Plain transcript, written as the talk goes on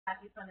like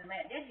it's something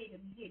like that nigga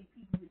be hitting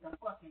people with the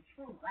fucking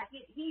truth. Like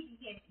he be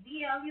hitting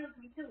DL Hughes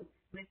me too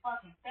with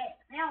fucking facts.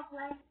 They don't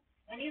play.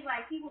 And it's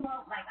like people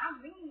know, like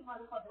I'm mean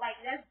motherfucker.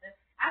 Like that's the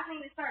I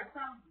think it's certain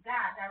some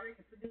guy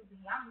director producing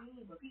me. I'm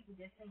mean, but people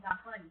just think I'm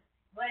funny.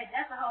 But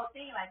that's the whole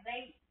thing. Like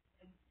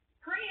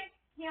Chris,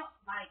 him,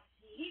 like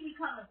he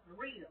becoming for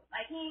real.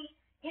 Like it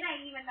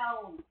ain't even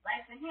no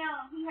like for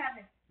him, he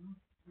haven't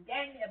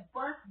gave me a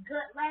bust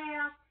gut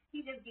laugh.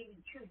 He just give me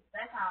the truth.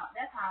 That's how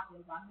I feel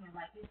about him.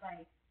 Like it's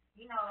like,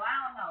 I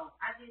don't know.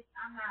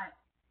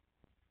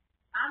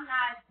 I'm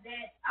not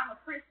that I'm a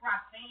Chris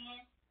Rock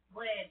fan,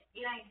 but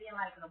it ain't been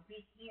like a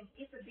big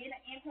it's been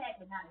an impact,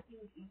 but not a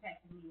huge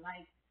impact to me.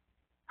 Like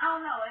I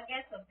don't know. I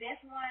guess the best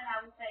one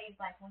I would say is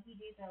like when he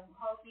did the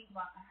whole thing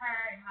about the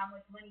hair and how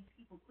much money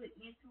people put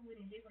into it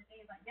and different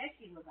things like that.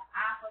 Shit was an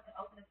eye fucking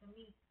opener for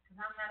me because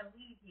I'm not a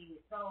weed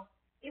head. So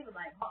it was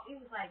like,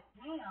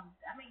 damn.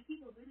 I mean,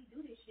 people really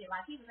do this shit.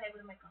 Like he was able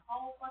to make a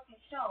whole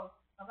fucking show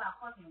about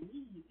fucking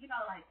weed.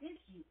 Like this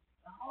shit,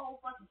 the whole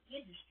fucking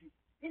industry.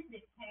 This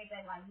nigga came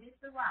back like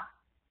Mr. Rock.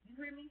 You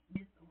hear me,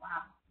 Mr.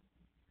 Rock?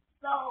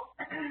 So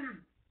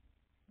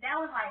that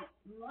was like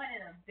one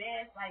of the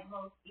best, like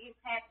most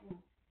impactful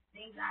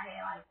things I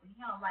had like for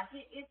him. Like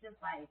it's just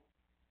like,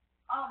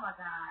 oh my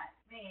god,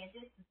 man,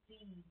 just to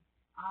see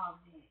all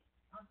that.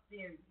 I'm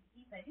serious.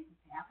 He said this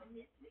is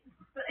happening.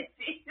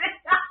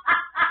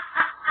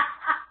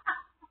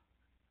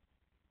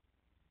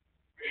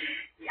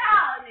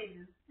 Y'all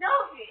niggas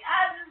stupid. I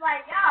was just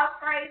like, y'all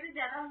crazy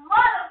than a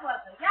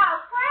motherfucker.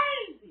 Y'all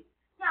crazy.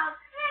 Y'all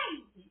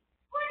crazy.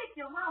 What did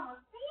your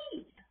mama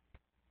feed you?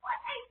 What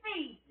they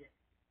feed you?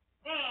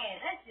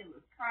 Man, that shit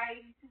was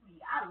crazy to me.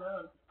 I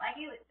loved it. Like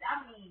it was.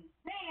 I mean,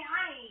 man,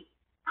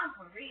 I'm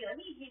for real.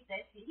 He hit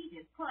that shit. He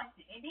just punched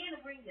it. And then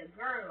to bring the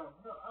girl,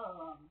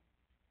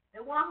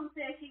 the one who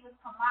said she was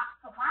Kamala.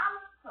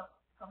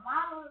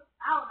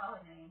 I don't know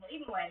her name, but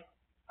anyway,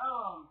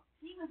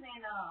 she was in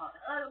the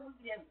other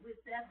movie that with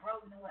Seth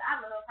Rogen and what.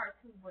 I love her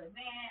too, but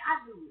man,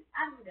 I knew it.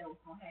 I knew that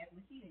was gonna happen.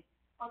 When she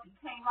fucking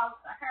came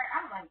out to her,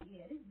 I was like,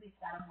 yeah, this bitch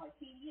got a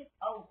martini. It's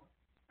over.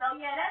 So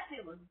yeah, that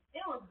shit was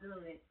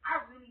good.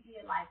 I really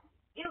did like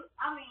it.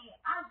 I mean,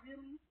 I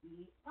really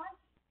did like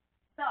it.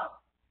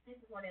 So this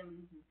is what it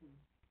leads me to.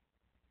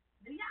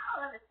 Do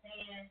y'all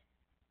understand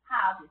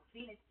how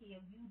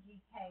definitive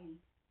UGK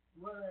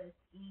was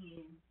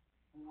in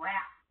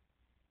rap?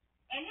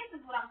 And this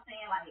is what I'm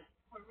saying, like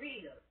for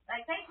real.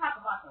 Like they talk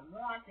about the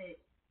ones that,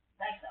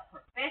 like the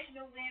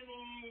professional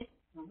women,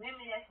 the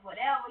women that's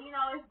whatever,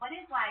 but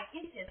it's like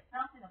it's just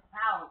something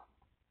about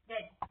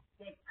that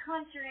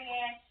country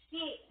ass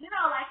shit.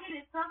 Like it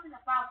is something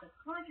about the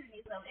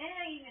countryness of it. It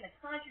ain't even the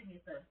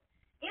countryness of it.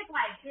 It's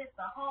like just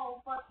the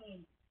whole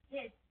fucking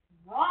just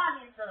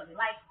rawness of it.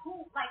 Like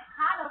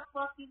how the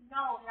fuck you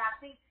know that I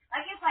think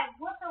like it's like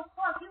what the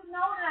fuck you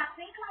know that I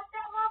think like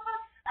that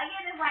motherfucker? Like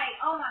it is like,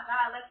 oh my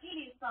god, like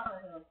it is some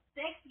of the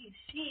sexiest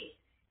shit.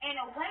 And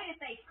the way that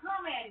they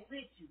come at it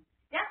with you.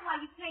 That's why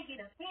you can't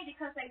get offended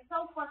because they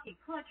so fucking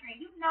country.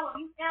 And if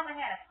you ever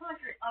had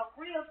a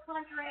real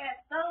country ass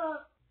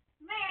thug,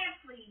 man,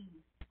 please.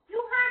 You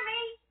heard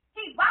me?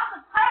 He about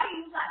to tell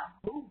you, he's like a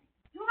booty.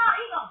 He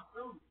gonna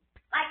booty.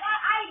 Like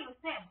I ain't even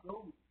saying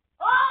booty.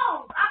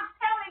 Oh, I'm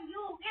telling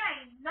you, there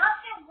ain't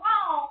nothing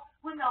wrong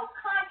with no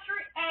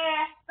country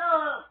ass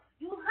thug.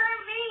 You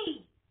heard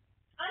me?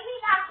 And he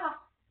got some,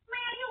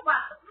 man, you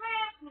about to,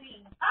 man,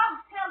 please.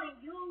 I'm telling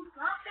you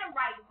something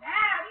right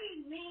now.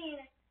 These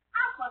men,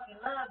 I fucking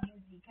love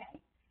UGK.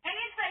 And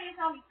they say it's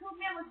only 2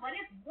 members, but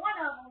it's one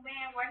of them,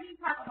 man, where he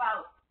talk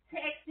about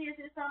Texas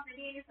or something.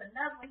 Then it's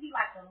another one. He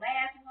like the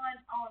last one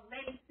on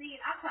Let Me See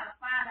It. I'm trying to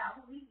find out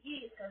who he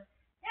is because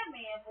that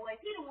man, boy,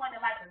 he the one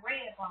that like the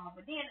red bone.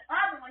 But then the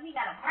other one, he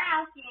got a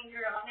brown skin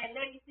girl on that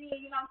Let Me See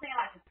It. You know what I'm saying?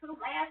 Like the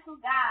last two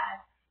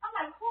guys. I'm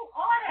like, who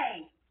are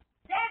they?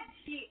 That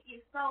shit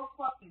is so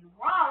fucking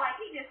raw. Like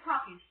he just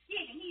talking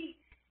shit. And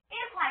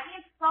it's like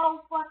it's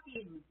so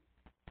fucking.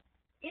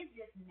 It's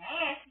just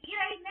nasty. It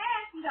ain't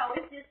nasty though.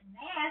 It's just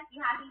nasty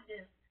how he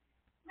just.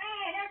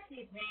 Man, that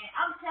shit, man.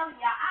 I'm telling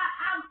y'all,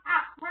 I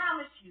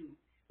promise you,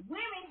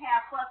 women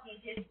have fucking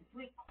just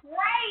went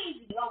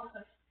crazy over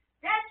some.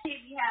 That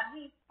shit be having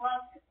me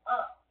fucked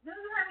up. You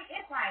hear me?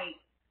 It's like,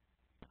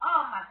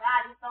 oh my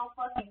god, it's so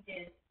fucking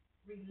just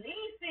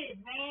release it,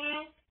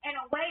 man. And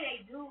the way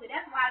they do it,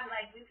 that's why I be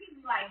like, when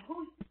people be like,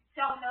 who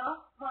showing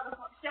up,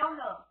 motherfucker,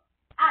 showing up.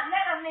 I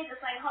let them niggas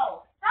say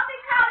ho. Don't be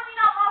calling me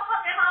no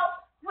motherfucking ho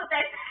with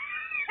that.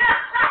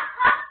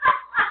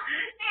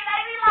 And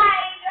they be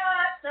like,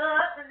 I'm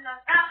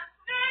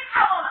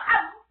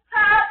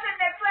talking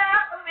that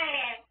crap,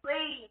 man.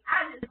 Please,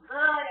 I just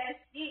love that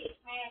shit,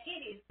 man.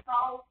 It is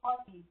so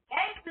fucking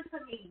gangster to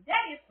me.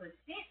 That is for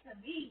shit to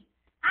me.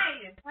 I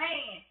ain't even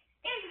playing.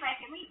 It be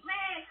making me,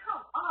 man,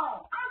 come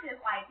on. I'm just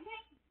like,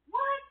 man,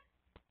 what?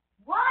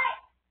 What?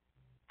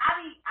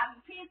 I be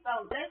pissed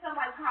though. There's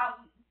somebody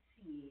call me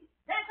shit.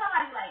 There's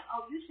somebody like,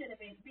 oh, you should have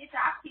been, bitch,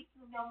 I kicked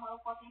you in your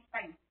motherfucking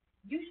face.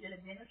 You should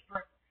have been a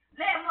stripper.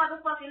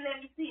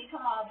 Let me see it.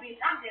 Come on, bitch.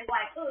 I'm just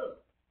like, ugh.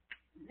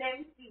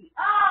 Let me see.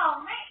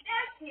 Oh, man,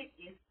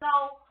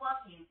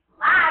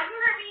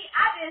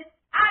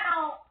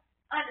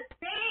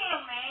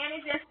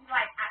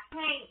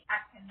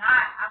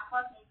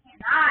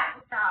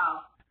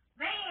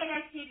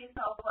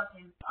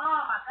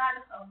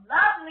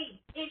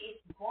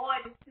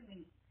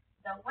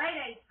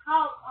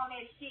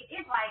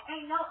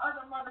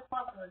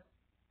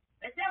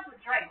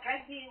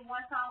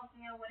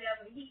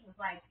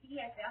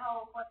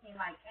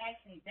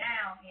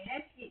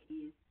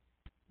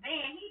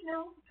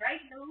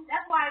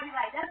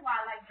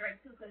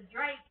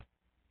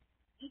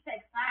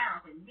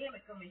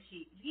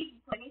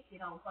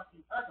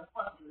 motherfucking other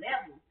fucking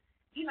levels.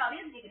 You know,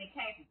 this nigga that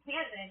came from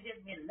Canada and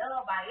just been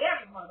loved by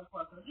every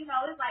motherfucker. You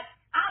know, it's like,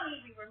 I don't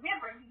even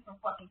remember he from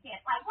fucking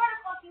Canada. Like, where the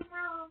fuck you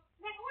from?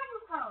 Nigga, where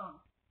you from?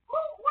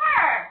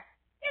 Where?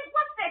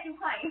 What state you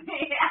claim?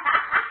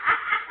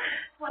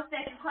 What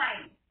state you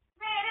claim?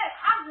 Man,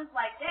 I'm just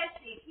like, that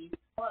shit is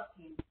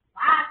fucking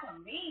fly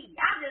to me.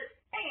 I'm just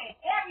saying,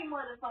 every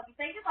motherfucking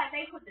thing, just like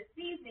they put the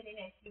seasoning in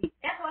that shit.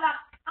 That's what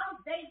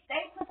they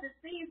put the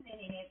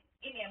seasoning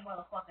in that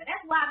motherfucker.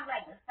 That's why I'm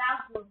like, the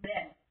South was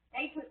better.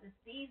 They put the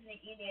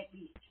seasoning in that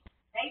bitch.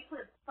 They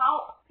put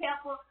salt,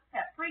 pepper,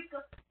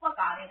 paprika, fuck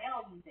all that. They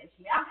don't use that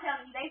shit. I'm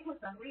telling you, they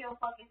put some real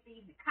fucking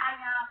seasoning,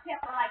 cayenne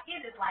pepper. Like,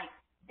 it is like,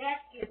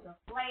 that is the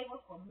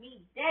flavor for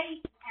me.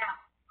 They have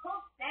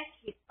cooked that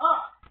shit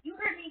up. You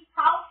hear me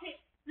talk it,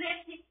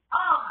 flip it?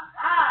 Oh my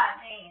God,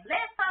 man.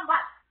 Let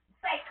somebody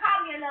say,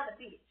 call me another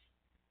bitch.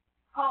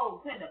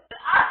 Hold to the.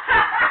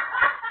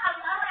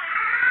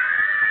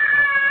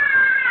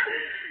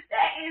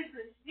 That is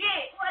the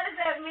shit. What does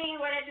that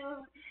mean? What that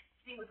do?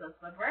 She was a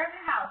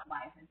suburban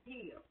housewife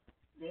until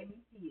let me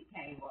see it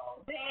came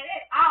on.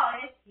 Man, all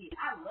that shit.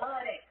 I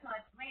love that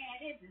country. Man,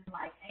 it just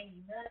like ain't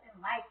nothing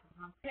like it.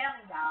 I'm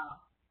telling y'all.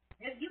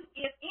 If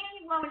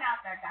any woman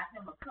out there got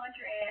him a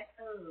country ass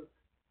hug,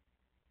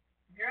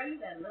 girl, you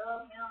better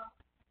love him.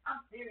 I'm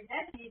serious.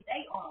 That shit,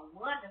 they are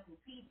wonderful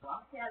people.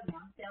 I'm telling you.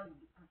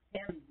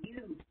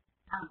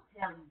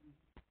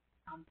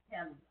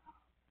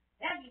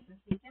 That be some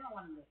shit you don't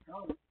want to let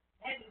go.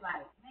 That be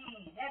like,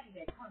 man, that be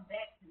that come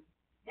back to.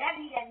 That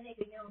be that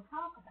nigga you don't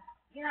talk about.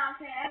 You know what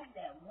I'm saying? That be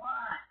that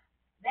one.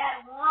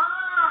 That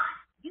one.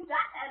 You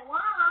got that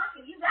one.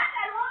 If you got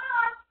that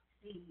one,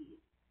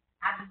 see,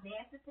 I be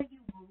dancing for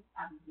you, boo.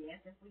 I be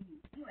dancing for you.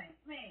 You ain't,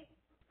 man,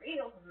 for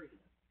real.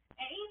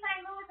 And East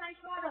St. Louis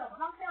ain't short of them.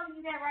 I'm telling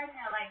you that right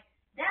now. Like,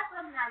 that's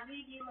something I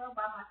really did love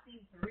about my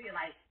city, for real.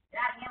 Like,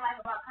 that I didn't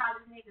like about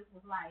college niggas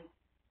was like,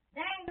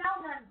 they ain't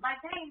know nothing. Like,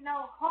 they ain't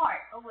no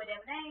heart or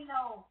whatever. They ain't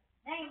no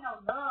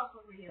love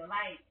for real.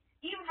 Like,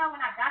 even though when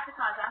I got to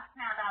college, I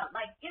found out,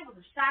 like, it was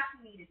a shock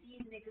to me that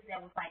these niggas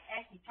that was, like,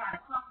 actually trying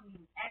to come to me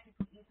was actually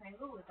from East St.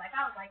 Louis. Like,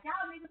 I was like,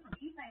 y'all niggas from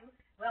East St. Louis?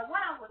 Well,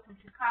 one of them was from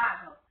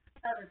Chicago.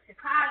 So the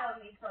Chicago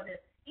nigga, so the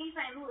East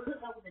St. Louis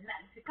hooked up with the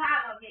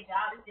Chicago nigga,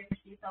 all this different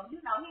shit. So, you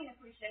know, he didn't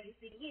appreciate his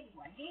city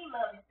anyway. He ain't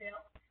love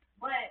himself.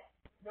 But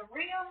the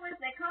real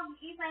ones that come from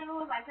East St.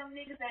 Louis, like, them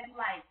niggas that be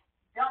like,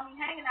 don't be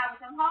hanging out with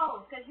them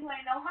hoes, because you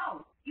ain't no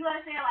hoe. You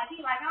understand? Like,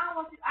 he like, I don't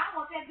want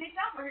that bitch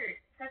over here,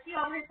 because she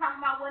over here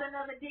talking about what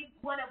another dick,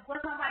 what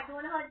somebody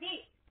doing to her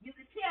dick. You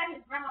could tell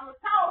his grandma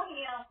told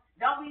him,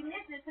 don't be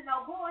listening to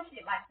no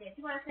bullshit like that.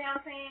 You understand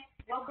what I'm saying?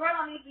 Your girl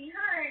don't need to be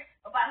hearing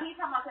about he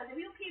talking about, because if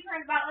you keep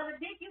hearing about other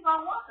dick, you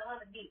gonna want the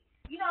other dick.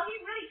 You know, he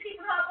really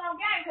keeping her up on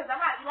game, because I'm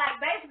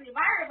like, basically, if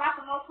I heard about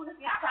some more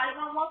pussy, I probably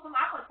gonna want some,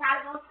 I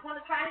probably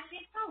gonna try this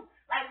shit too.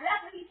 Like, that's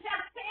what he's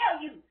trying to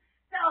tell you.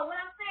 So what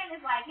I'm saying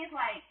is like, it's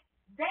like,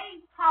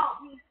 they taught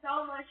me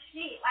so much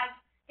shit. Like,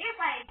 it's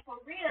like, for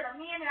real, the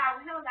men that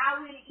I was with, I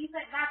really,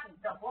 even not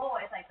the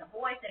boys, like the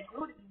boys that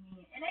grew to be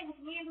men. And they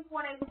was men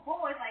before they was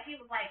boys. Like, it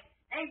was like,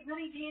 they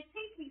really did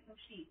teach me some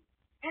shit.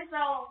 And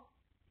so,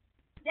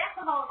 that's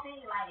the whole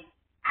thing. Like,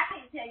 I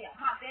can't tell you,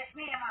 my best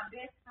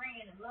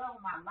friend, the love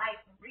of my life,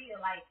 for real.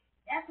 Like,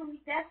 that's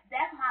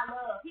my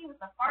love. He was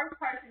the first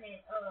person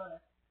that,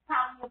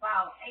 taught me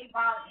about a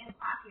ball in a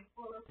pocket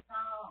full of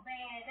stone.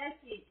 Man, that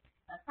shit.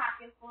 A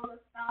pocket full of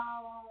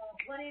stone.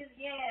 What is,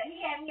 yeah, he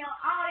had me on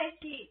all that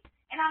shit.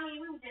 And I mean,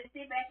 we would just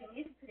sit back and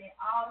listen to that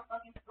all the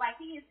fucking, like,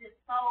 he is just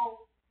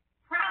so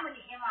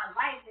prominent in my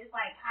life. It's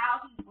like how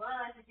he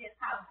was and just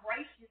how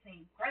gracious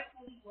and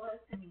grateful he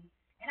was to me.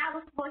 And I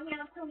was for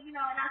him too, you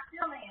know, and I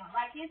still am.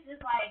 Like, it's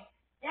just like,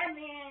 that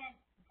man,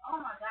 oh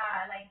my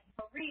God, like,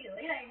 for real,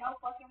 it ain't no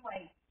fucking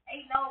way.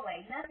 Ain't no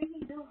way. Nothing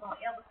he do gonna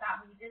ever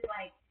stop me. Just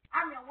like,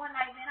 I remember one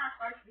night, man, I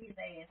searched for his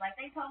ass. Like,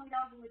 they told me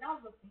don't do it,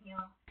 don't look for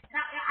him. And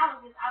I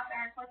was just out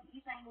there in fucking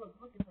East St. Louis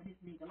looking for this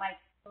nigga. Like,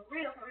 for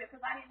real, because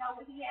I didn't know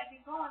what he had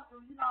been going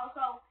through, you know.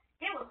 So,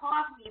 it was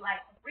hard for me,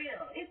 like, for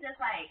real. It's just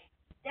like,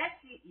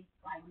 that shit is,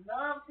 like,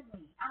 love to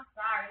me. I'm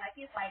sorry. Like,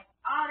 it's like,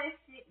 all that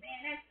shit,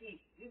 man, that shit,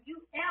 if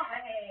you ever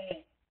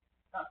had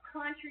a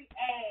country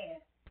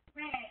ass,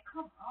 man,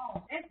 come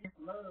on. That's just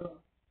love.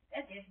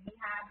 That's just be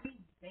how it be.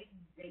 They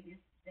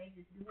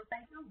just do what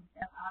they do.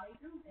 That's all they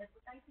do. That's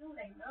what they do.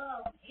 They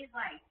love. It's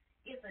like,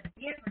 it's a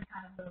different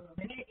kind of love.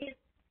 And it's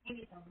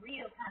a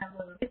real kind of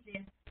love. It's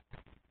just,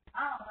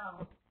 I don't know.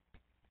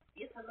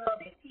 It's the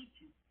love that teach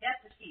you. That's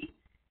the shit.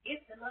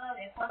 It's the love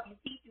that fucking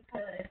teach you,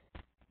 because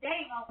they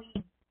ain't gonna be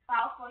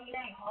soft for you.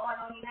 They ain't hard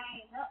on you. They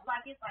ain't nothing.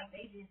 Like, it's like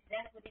they just,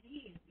 that's what it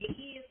is. It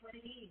is what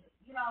it is.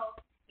 You know,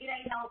 it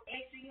ain't no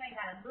extra. You ain't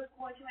gotta look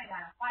for it. You ain't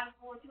gotta fight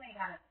for it. You ain't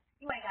gotta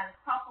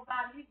talk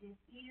about it. It just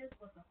is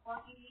what the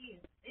fuck it is.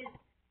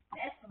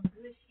 That's some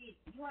good shit.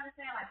 You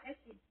understand? Like, that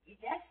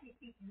shit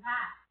keeps you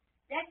high.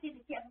 That shit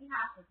has kept me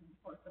high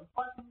for some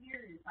fucking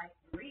years. Like,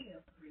 for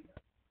real.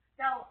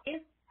 So,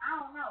 it's,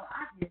 I don't know.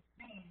 I just,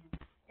 man,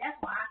 that's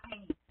why I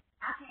can't,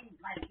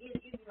 like,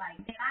 it be like,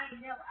 man, I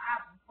ain't never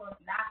out before,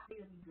 I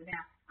still be good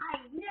now.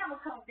 I ain't never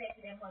come back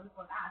to that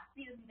motherfucker, I'll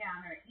still be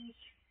down there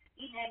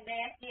eating that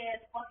nasty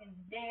ass fucking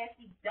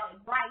nasty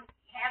rice,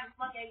 having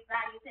fucking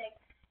anxiety attacks,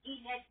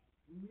 eating that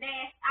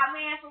nasty. I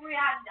mean, for real,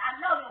 I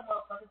know them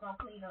motherfuckers gonna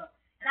clean up.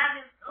 And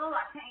I just,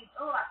 I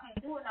can't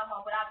do it no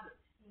more. But I be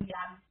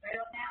straight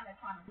up down there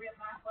trying to rip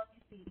my fucking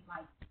city.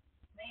 Like,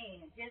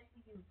 man, just for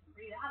you, for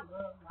real, I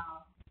love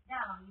y'all.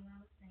 Y'all don't even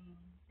understand.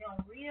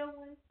 Them real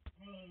ones,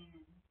 man,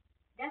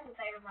 that's what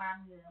they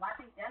remind me of. I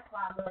think that's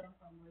why I love them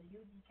so much.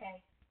 UGK,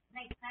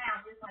 they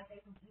sound just like they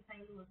from East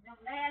St. Louis.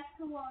 Them last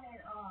two on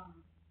that,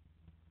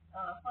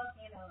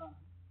 fucking,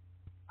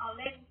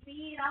 let me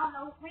see it. I don't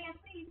know. Man,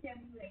 please tell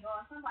me who they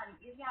are. Somebody,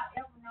 if y'all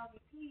ever know me,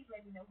 please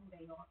let me know who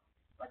they are.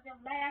 But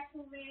them last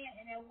two, man,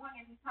 and then one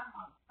that we talking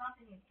about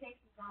something in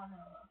Texas on,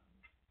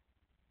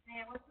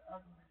 man, what's the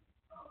other one?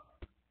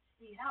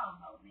 Shit, I don't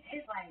know, man.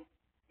 It's like,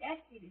 that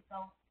shit is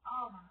so,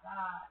 oh my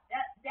God.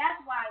 That's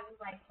why it was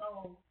like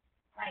so,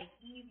 like,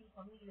 easy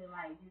for me to,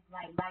 like, just,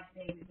 like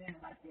David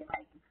Banner like that.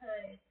 Like,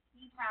 because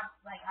he probably,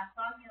 like, I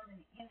saw him in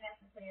the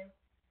international players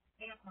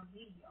and some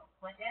video.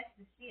 But that's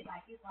the shit.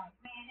 Like, it's like,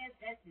 man,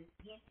 that's just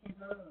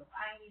instant love.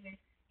 It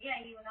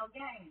ain't even no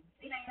game.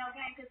 It ain't no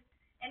game. Cause,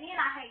 and then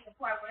I hate the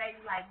part where they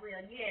be like, well,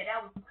 yeah,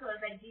 that was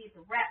because they did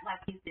the rap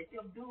like this, that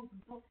them dudes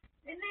and stuff.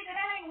 And nigga,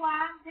 that ain't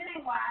why.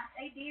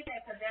 They did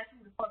that because that's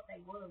who the fuck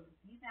they was.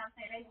 You know what I'm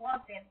saying? They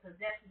was that because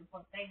that's who the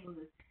fuck they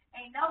was.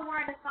 Ain't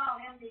nowhere in the song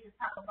them niggas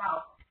talk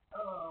about,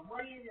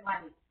 what is it,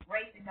 like,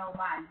 raping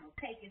nobody or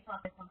taking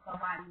something from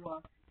somebody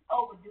or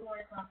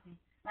overdoing something.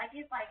 Like,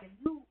 it's like, if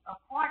you a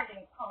part of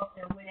that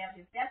culture or whatever,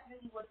 if that's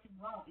really what you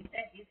want, if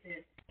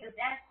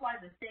that's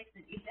part of the sex,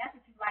 if that's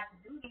what you like to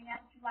do, then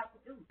that's what you like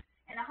to do.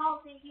 And the whole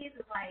thing is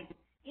like,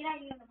 it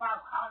ain't even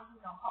about calling you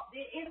no,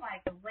 it's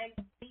like the way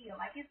you feel.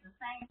 Like, it's the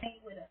same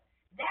thing with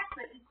that's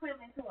the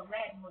equivalent to a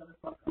Latin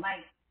motherfucker.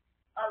 Like,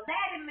 a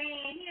Latin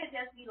man, he'll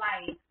just be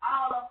like,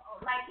 all of,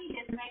 like, he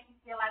just makes you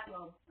feel like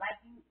you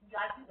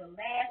the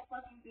last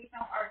fucking bitch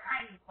on earth.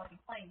 I ain't even fucking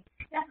playing.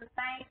 That's the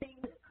same thing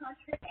with a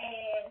country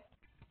ass,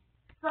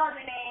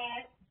 southern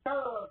ass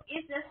thug.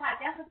 It's just like,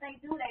 that's what they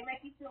do. They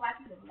make you feel like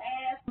you the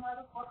last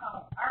motherfucker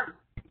on earth.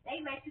 They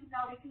make you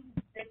know that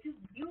you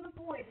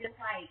beautiful and just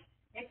like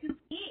that you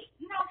it.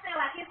 You know what I'm saying?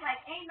 Like, it's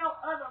like ain't no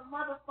other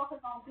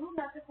motherfucker gonna do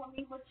nothing for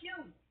me but you.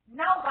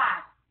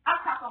 Nobody. I'm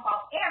talking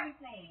about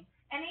everything.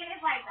 And then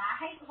it's like, I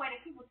hate the way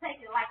that people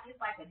take it like it's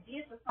like a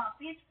diss or something.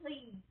 Bitch,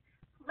 please.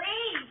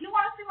 Please. You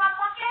wanna see my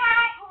fucking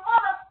head?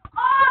 What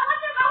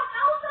you gonna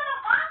do to the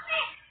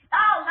fucking?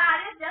 Oh God,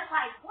 it's just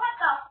like, what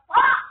the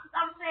fuck?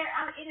 I'm saying,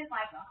 it is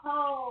like it's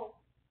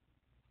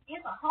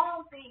a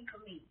whole thing for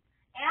me.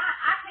 And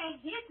I can't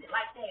get it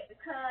like that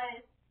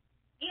because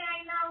it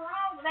ain't nothing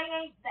wrong. They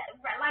ain't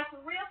like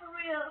for real.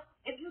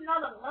 If you know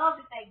the love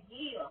that they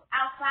give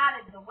outside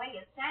of the way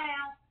it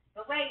sounds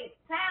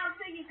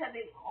to you, because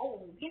it's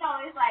old. You know,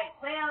 it's like,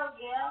 well,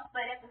 yeah,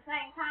 but at the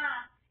same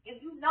time,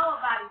 if you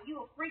know about it,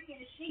 you a freak in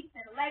the sheets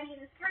and a lady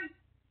in the streets,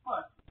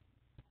 fuck you.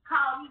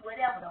 Call me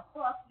whatever the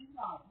fuck you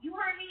want. You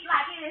heard me?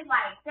 Like, it is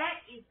like,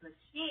 that is the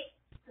shit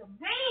to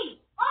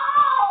me.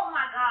 Oh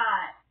my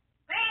God.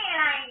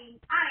 Man,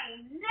 I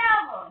ain't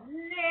never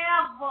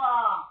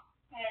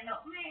had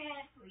no,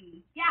 man,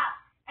 please. Y'all,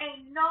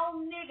 ain't no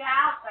nigga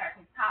out there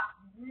can talk,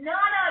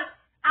 none of,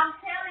 I'm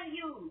telling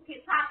you, can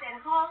talk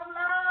that home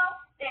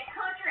love, that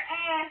country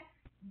ass,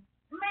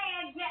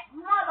 man, get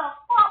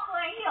motherfucker,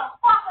 and he'll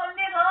fuck a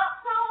nigga up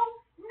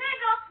too.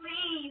 Nigga,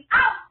 please.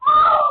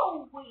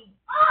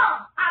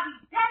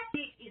 That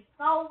shit is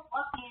so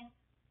fucking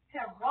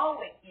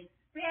heroic and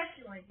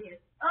special and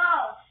just,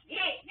 oh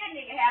shit, that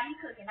nigga have me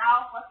cooking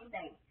all fucking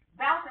day.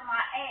 Bouncing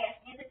my ass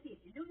in the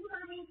kitchen. Do you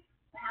hear me?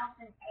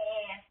 Bouncing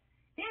ass.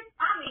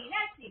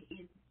 That shit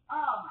is,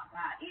 oh my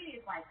God, it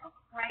is like a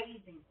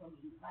craving for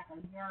me, like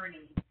a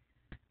yearning.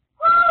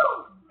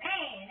 Woo!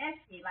 Man, that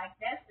shit, like,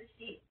 that's the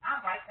shit. I'm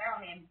right there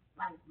on that,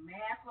 like,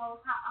 Maslow's,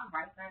 I'm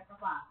right there at the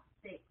bottom.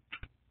 Sick.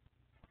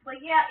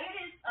 But yeah, it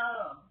is,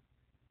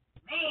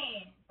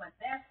 man, but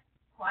that's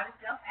quite a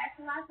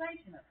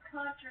self-actualization. A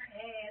country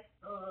ass,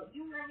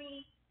 you hear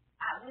me?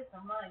 With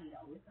some money,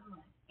 though,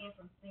 and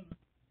some things.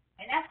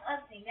 And that's the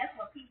other thing. That's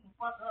what people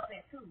fuck up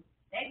at, too.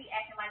 They be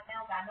acting like they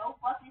don't got no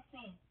fucking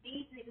sense.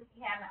 These niggas be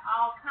having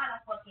all kind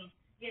of fucking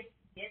just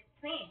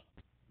sense.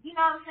 You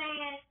know what I'm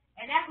saying?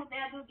 And that's what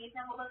they'll do, get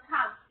them a little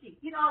college shit.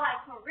 You know,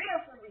 like, for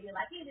real.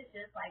 Like, it is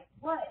just like,